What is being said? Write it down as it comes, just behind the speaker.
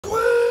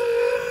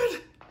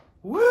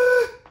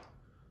What?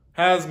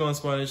 How's it going,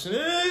 Spanish?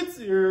 It's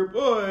your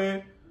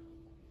boy.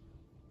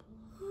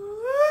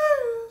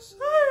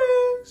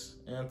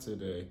 And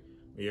today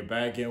we are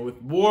back in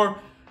with more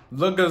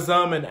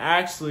Lookism, and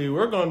actually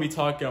we're going to be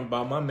talking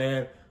about my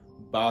man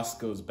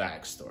Vasco's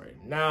backstory.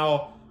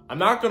 Now, I'm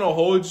not going to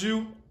hold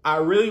you. I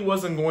really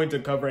wasn't going to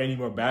cover any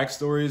more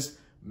backstories,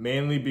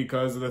 mainly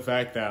because of the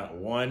fact that,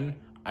 one,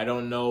 I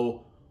don't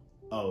know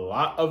a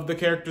lot of the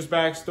characters'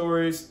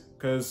 backstories,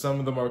 because some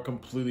of them are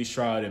completely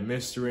shrouded in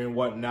mystery and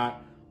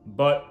whatnot.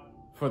 But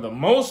for the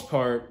most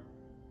part,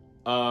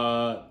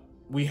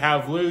 we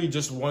have literally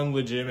just one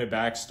legitimate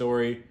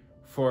backstory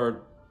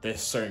for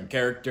this certain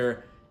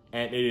character,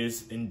 and it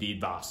is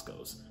indeed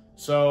Vasco's.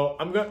 So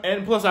I'm gonna,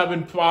 and plus I've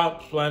been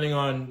planning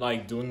on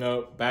like doing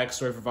a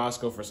backstory for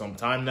Vasco for some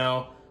time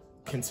now,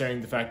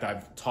 considering the fact that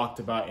I've talked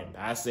about in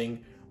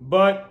passing.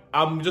 But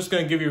I'm just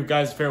gonna give you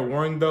guys a fair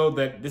warning though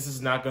that this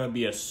is not gonna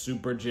be a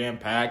super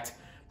jam-packed,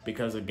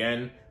 because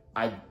again,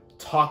 I've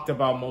talked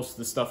about most of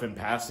the stuff in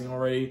passing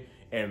already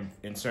and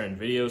in certain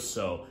videos,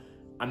 so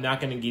I'm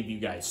not gonna give you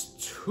guys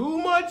too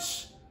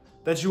much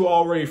that you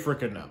already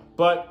freaking know.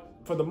 But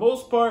for the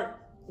most part,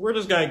 we're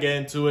just gonna get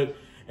into it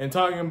and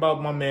talking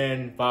about my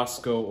man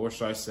Vasco, or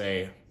should I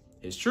say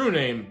his true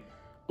name,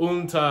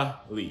 Unta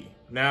Lee.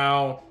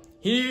 Now,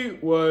 he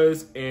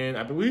was in,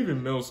 I believe,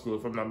 in middle school,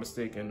 if I'm not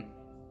mistaken.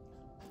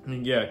 I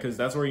mean, yeah, because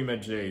that's where he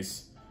met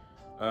Jace.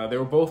 They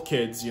were both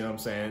kids, you know what I'm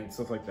saying,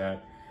 stuff like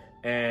that.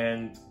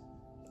 And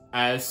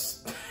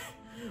as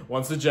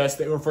one suggests,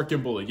 they were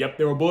freaking bullied. Yep,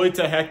 they were bullied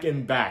to heck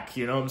and back,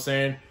 you know what I'm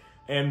saying?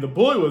 And the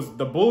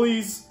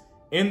bullies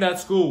in that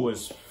school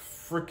was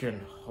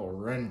freaking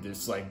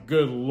horrendous. Like,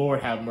 good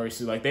Lord have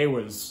mercy. Like, they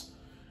was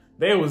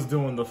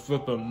doing the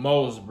flipping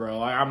most,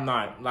 bro. I'm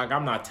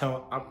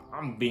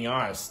being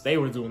honest. They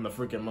were doing the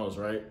freaking most,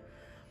 right?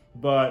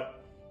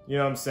 But, you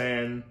know what I'm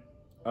saying?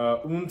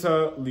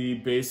 Unta Lee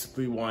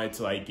basically wanted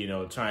to, like, you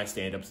know, try and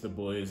stand up to the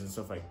bullies and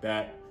stuff like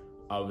that.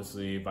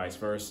 Obviously, vice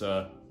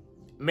versa.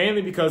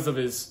 Mainly because of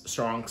his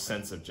strong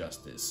sense of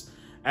justice.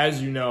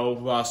 As you know,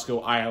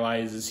 Vasco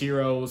idolizes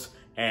heroes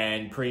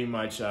and pretty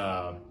much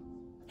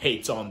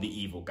hates on the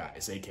evil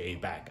guys, aka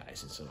bad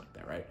guys and stuff like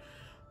that, right?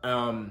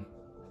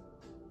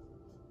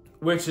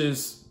 Which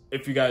is,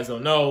 if you guys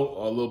don't know,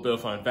 a little bit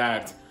of fun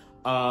fact.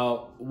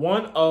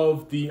 One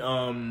of the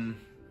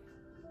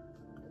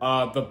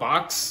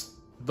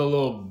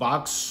little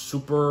box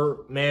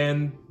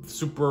Superman,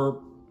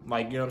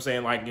 like, you know what I'm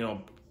saying, like, you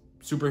know,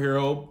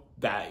 superhero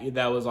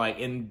that was like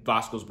in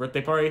Vasco's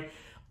birthday party.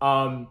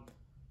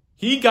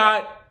 He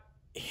got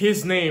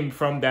his name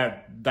from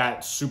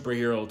that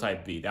superhero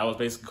type beat. That was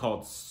basically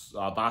called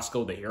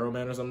Vasco the Hero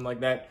Man or something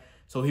like that.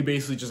 So he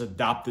basically just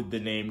adopted the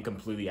name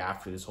completely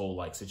after this whole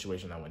like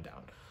situation that went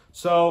down.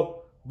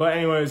 So, but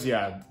anyways,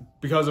 yeah,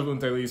 because of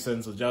Unta Lee's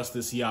sense of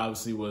justice, he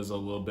obviously was a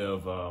little bit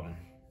of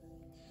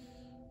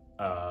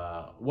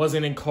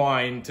wasn't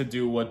inclined to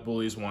do what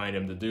bullies wanted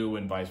him to do,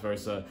 and vice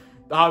versa.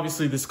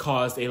 Obviously, this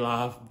caused a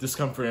lot of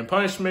discomfort and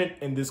punishment,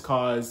 and this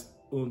caused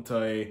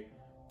Unta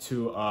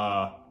to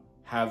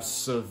have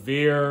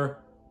severe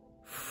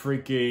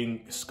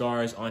freaking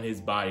scars on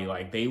his body.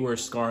 Like, they were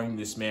scarring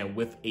this man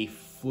with a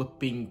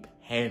flipping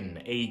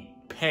pen. A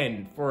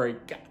pen for a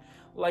guy.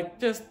 Like,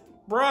 just,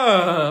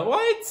 bruh,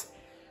 what?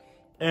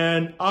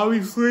 And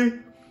obviously,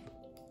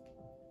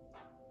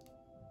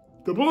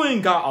 the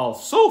bullying got all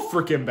so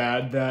freaking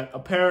bad that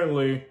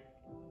apparently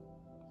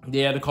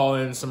they had to call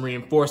in some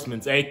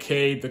reinforcements,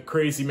 aka the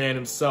crazy man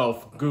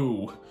himself,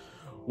 Goo.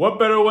 What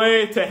better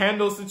way to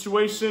handle a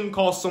situation?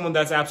 Call someone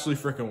that's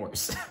absolutely freaking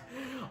worse.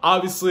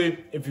 Obviously,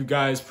 if you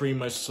guys pretty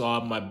much saw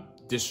my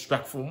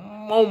disrespectful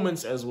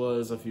moments as well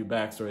as a few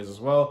backstories as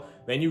well,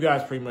 then you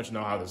guys pretty much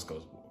know how this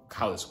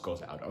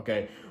goes out,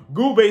 okay?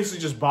 Goo basically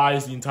just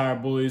buys the entire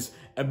bullies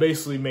and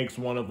basically makes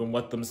one of them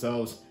wet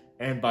themselves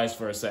and vice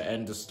versa.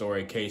 End of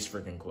story, case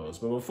freaking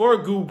closed. But before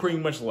Goo pretty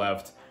much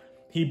left,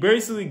 he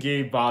basically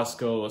gave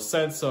Vasco a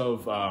sense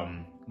of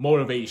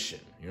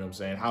motivation, you know what I'm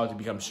saying? How to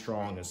become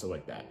strong and stuff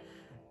like that.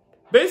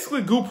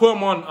 Basically, Goo put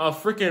him on a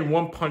freaking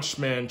one-punch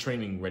man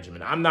training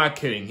regimen. I'm not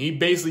kidding. He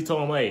basically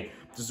told him, hey,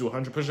 just do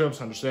 100 push-ups,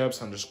 100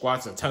 sit-ups, 100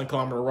 squats, a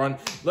 10-kilometer run.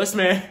 Listen,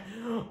 man,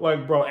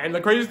 like, bro, and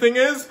the crazy thing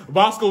is,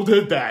 Vasco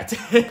did that.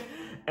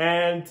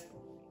 And,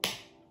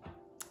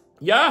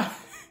 yeah,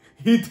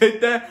 he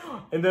did that.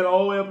 And then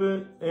all the way up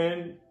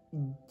and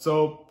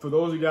so, for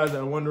those of you guys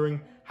that are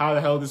wondering how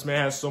the hell this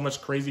man has so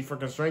much crazy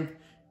freaking strength,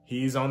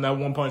 he's on that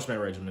one-punch man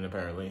regimen,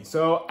 apparently.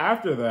 So,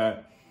 after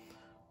that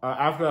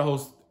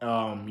whole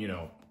you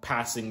know,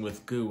 passing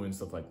with Goo and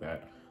stuff like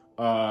that.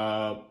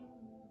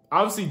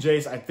 Obviously,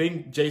 Jace, I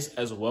think Jace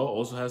as well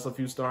also has a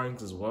few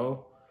starrings as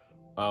well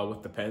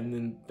with the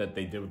pen that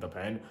they did with the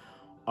pen.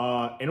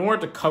 In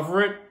order to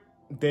cover it,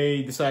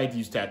 they decided to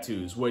use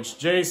tattoos, which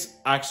Jace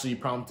actually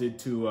prompted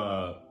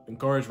to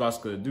encourage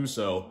Vasco to do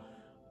so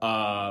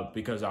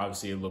because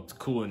obviously it looked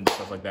cool and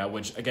stuff like that,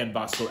 which, again,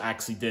 Vasco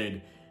actually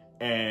did.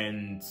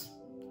 And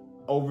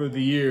over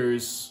the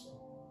years,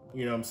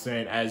 you know what I'm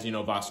saying, as, you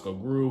know, Vasco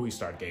grew, he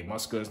started getting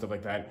muscular and stuff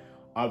like that.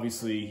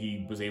 obviously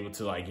he was able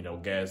to, like, you know,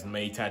 get as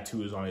many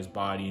tattoos on his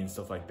body and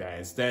stuff like that.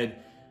 Instead,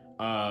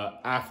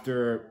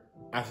 after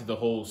the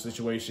whole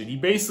situation, he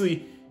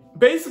basically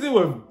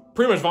what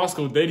pretty much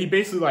Vasco did, he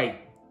basically,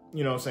 like,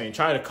 you know what I'm saying,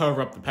 tried to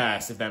cover up the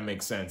past, if that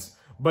makes sense,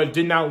 but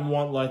did not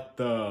want to let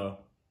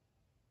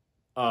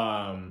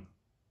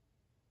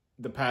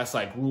the past,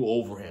 like, rule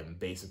over him.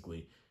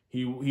 Basically,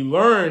 he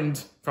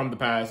learned from the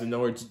past in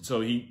order to,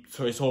 so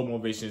his whole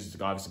motivation is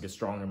to obviously get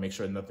stronger and make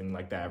sure nothing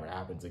like that ever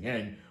happens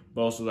again,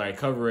 but also, like,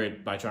 cover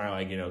it by trying to,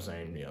 like, you know what I'm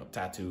saying, you know,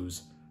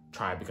 tattoos,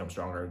 try to become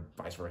stronger,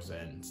 vice versa,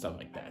 and stuff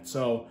like that.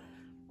 So,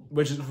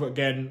 which is,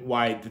 again,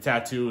 why the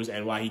tattoos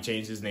and why he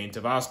changed his name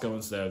to Vasco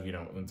instead of, you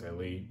know, instead of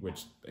Lee,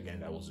 which, again,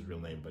 that was his real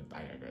name, but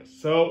I digress.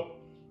 So,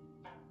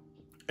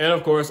 and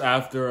of course,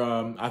 after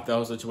the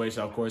whole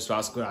situation, of course,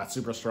 Vasco got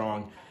super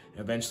strong,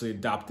 eventually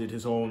adopted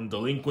his own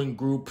delinquent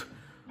group,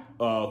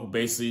 who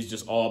basically is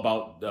just all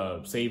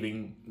about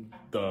saving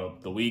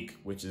the weak,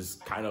 which is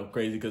kind of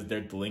crazy because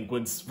they're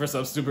delinquents for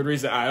some stupid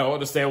reason. I don't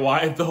understand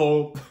why the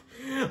whole...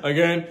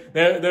 Again,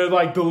 they're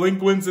like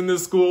delinquents in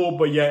this school,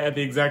 but yet at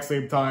the exact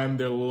same time,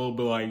 they're a little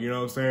bit like, you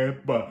know what I'm saying?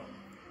 But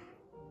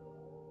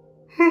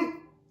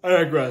I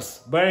digress.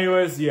 But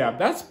anyways, yeah,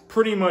 that's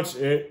pretty much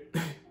it.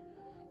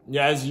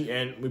 Yeah,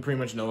 and we pretty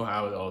much know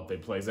how it all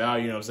plays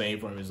out, you know what I'm saying?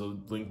 From his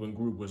delinquent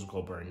group, which was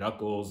called Burning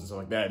Knuckles and stuff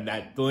like that. And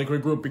that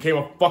delinquent group became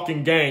a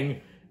fucking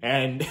gang.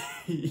 And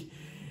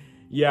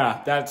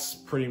yeah, that's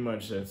pretty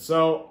much it.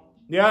 So,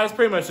 yeah, that's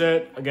pretty much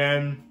it.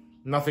 Again,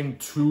 nothing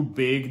too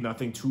big,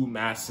 nothing too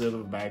massive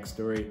of a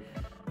backstory.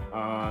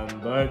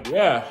 But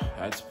yeah,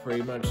 that's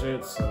pretty much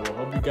it. So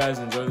hope you guys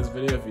enjoyed this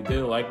video. If you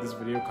did, like this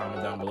video,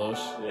 comment down below,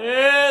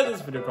 share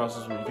this video across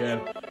this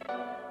weekend,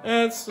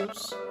 and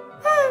subscribe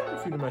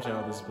if you're new to my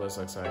channel. This is Bless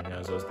Like signing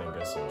out. Thank you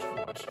guys so much for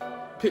watching.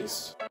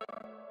 Peace.